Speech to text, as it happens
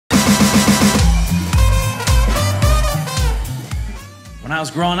When I was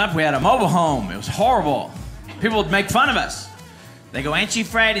growing up, we had a mobile home. It was horrible. People would make fun of us. They go, ain't you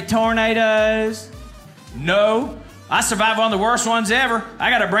afraid of tornadoes? No. I survived one of the worst ones ever. I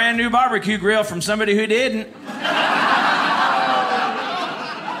got a brand new barbecue grill from somebody who didn't.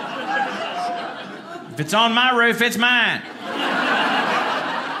 If it's on my roof, it's mine.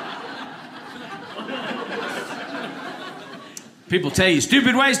 People tell you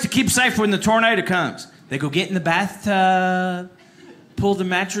stupid ways to keep safe when the tornado comes. They go get in the bathtub, pull the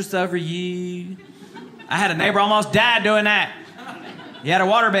mattress over you. I had a neighbor almost died doing that. He had a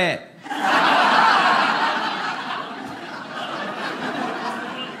waterbed.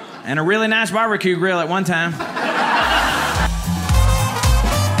 And a really nice barbecue grill at one time.